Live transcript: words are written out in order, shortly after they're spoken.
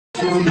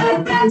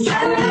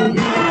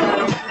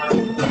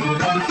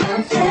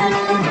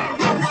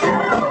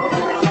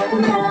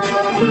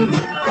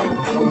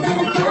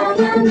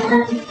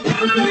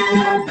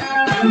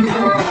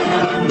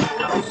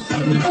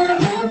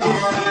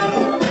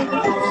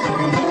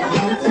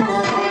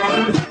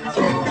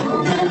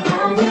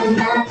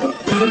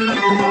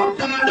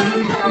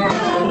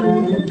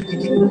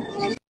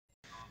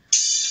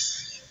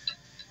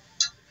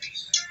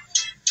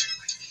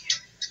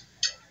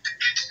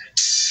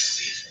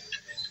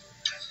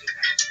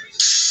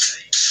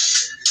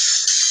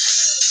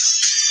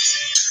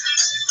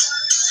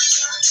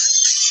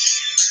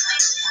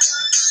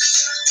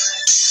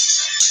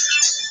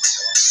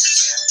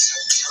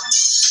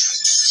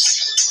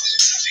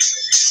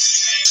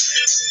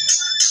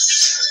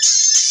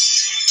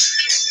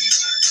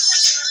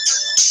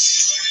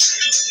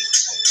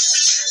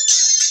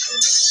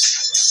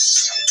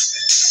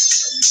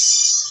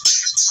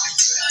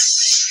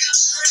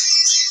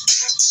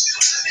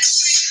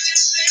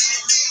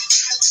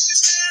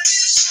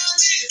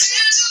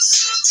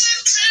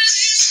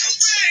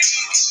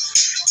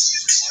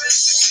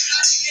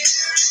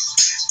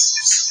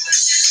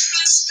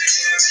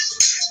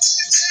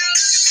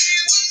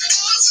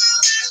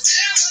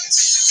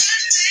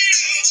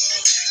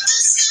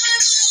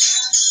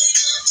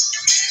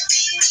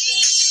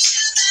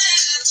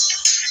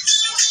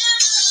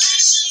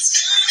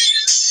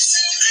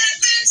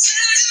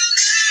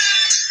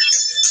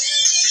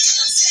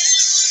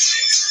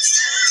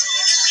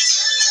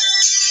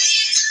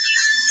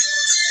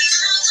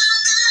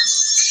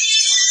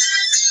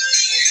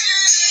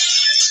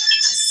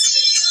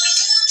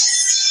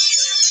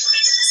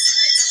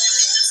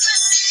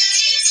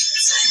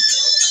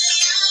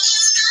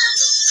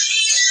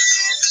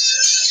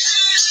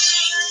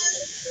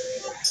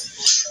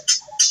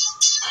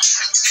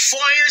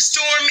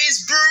Firestorm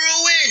is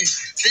brewing.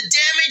 The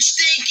damage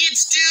think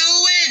it's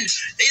doing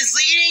is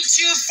leading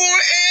to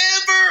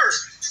forever.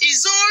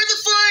 These are the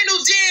final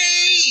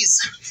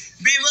days.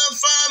 Beloved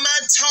from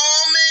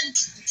atonement.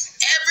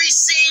 Every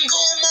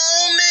single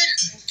moment.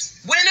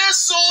 When our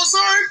souls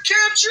are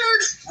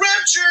captured,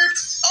 raptured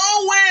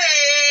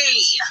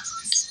away.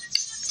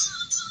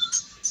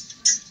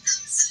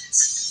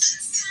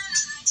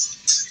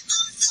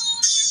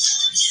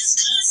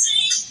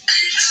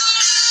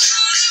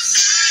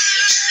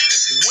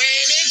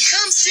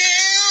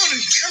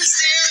 Comes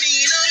down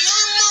in on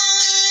my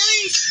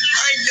mind.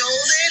 I know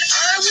that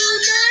I will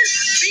not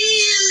be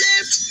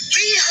left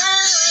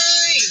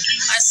behind.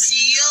 I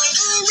see all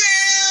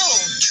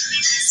around,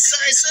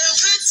 signs of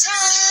the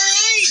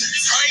time.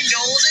 I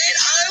know that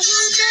I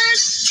will not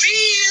be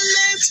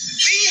left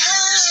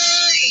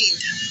behind.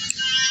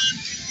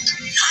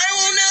 I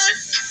will not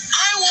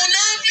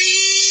be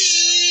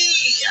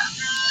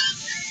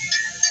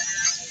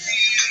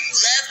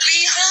left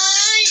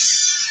behind.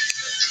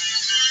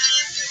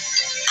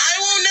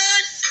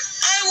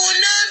 I will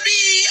not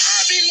be.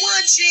 I've been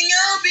watching,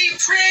 I'll be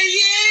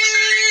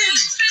praying.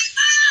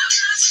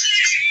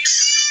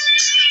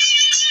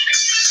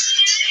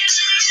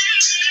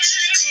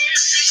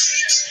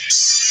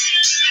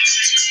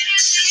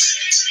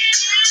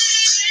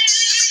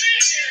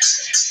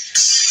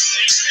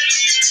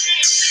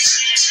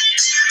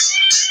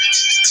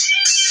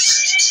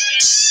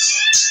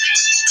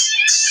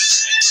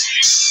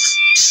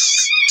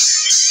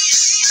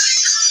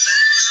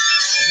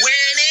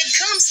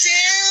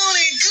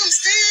 Comes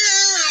down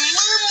in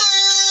my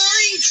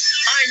mind.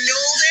 I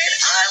know that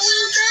I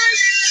will not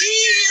be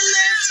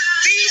left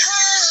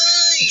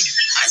behind.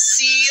 I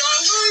see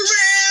all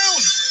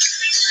around,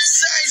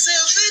 signs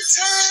of the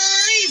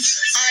time.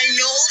 I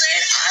know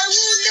that I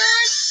will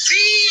not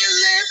be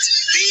left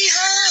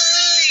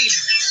behind.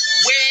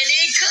 When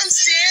it comes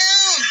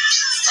down,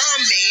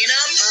 I'm made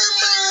up my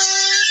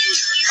mind.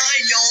 I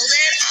know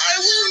that I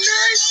will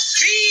not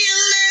be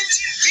left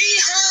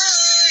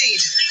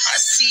behind. I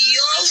see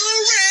all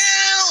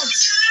around,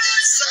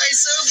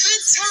 signs of the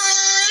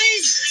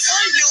time.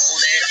 I know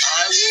that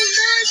I will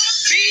not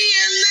be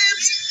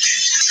left.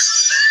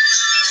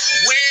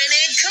 When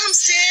it comes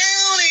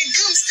down in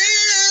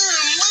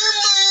my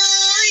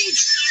mind.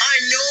 I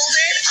know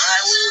that I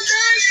will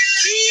not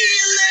be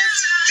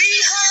left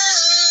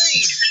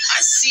behind.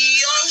 I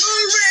see all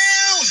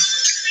around,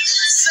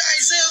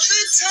 signs of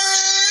the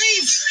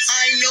time.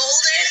 I know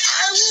that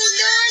I will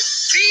not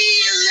be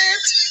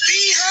left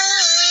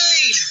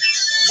behind.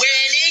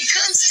 When it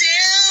comes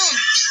down,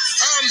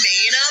 I'm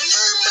made up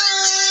my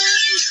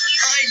mind.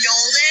 I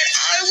know that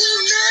I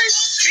will not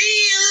be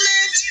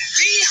left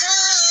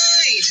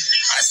behind.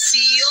 I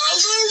see all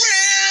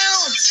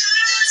around,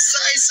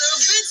 signs of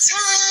the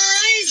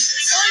time.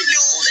 I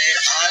know that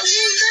I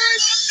will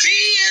not be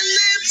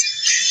left.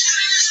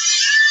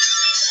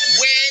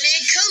 When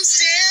it comes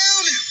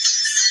down,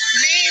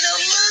 made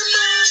up my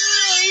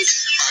mind.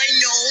 I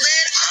know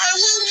that I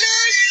will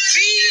not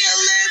be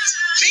left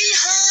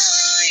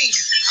behind.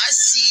 I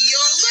see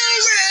all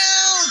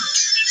around,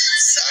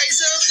 signs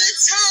of the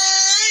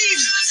time.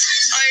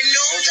 I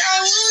know that I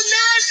will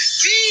not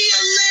be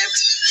left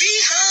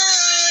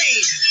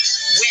behind.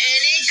 When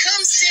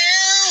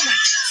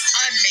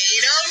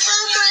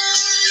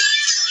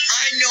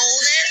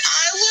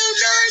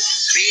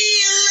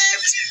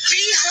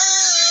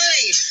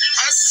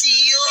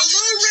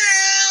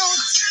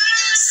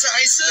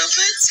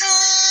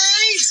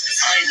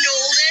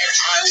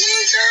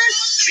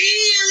be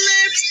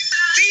left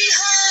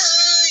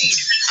behind.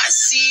 I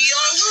see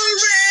all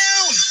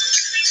around.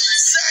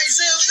 Signs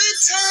of the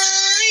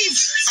time.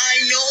 I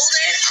know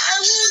that I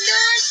will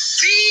not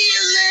be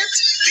left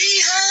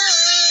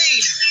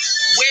behind.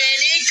 When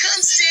it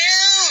comes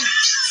down,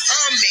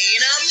 I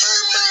made up my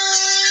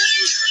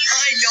mind.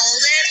 I know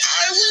that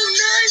I will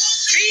not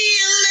be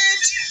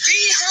left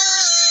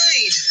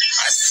behind.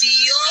 I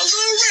see all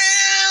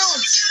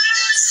around.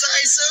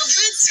 Signs of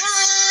the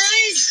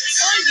time.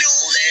 I know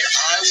that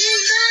I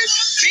will not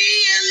be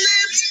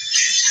left.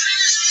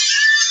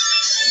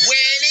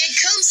 When it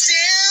comes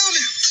down,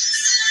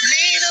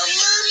 made up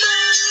my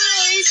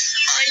mind.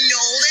 I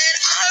know that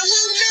I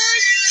will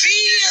not be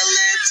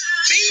left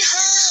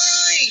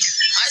behind.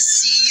 I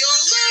see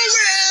all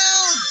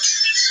around.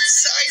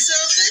 Signs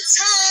of the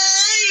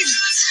time.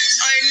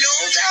 I know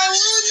that I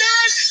will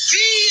not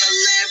be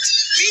left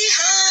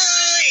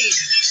behind.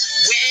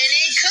 When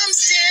it comes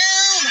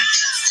down,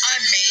 I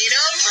made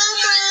up my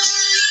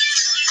mind.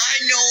 I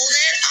know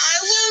that I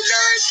will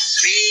not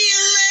be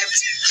left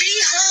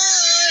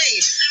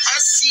behind. I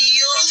see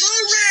all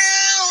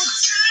around.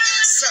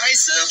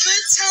 Signs of the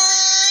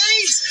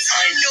times.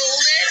 I know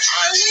that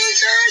I will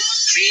not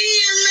be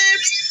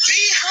left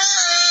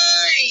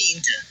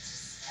behind.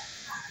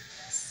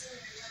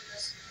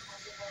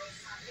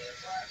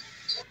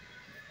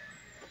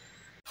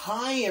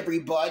 Hi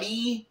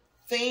everybody,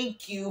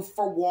 thank you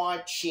for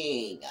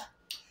watching.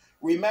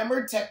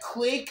 Remember to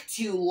click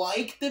to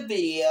like the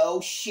video,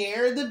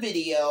 share the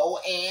video,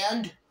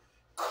 and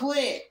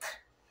click.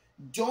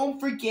 Don't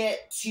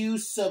forget to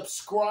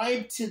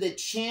subscribe to the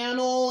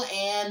channel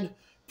and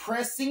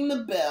pressing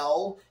the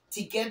bell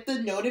to get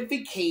the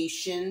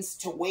notifications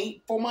to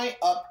wait for my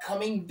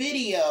upcoming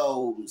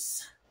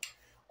videos.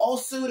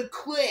 Also to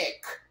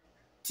click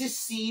to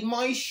see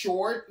my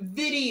short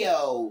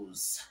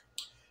videos.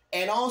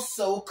 And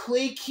also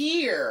click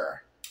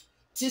here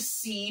to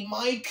see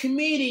my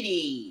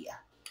community.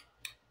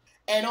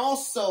 And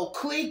also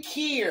click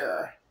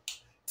here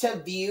to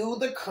view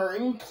the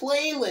current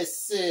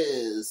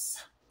playlists.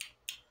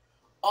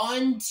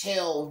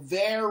 Until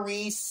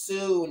very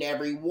soon,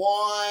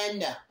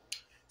 everyone.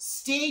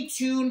 Stay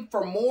tuned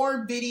for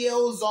more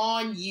videos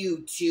on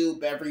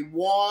YouTube,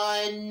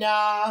 everyone.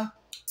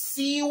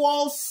 See you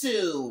all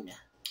soon.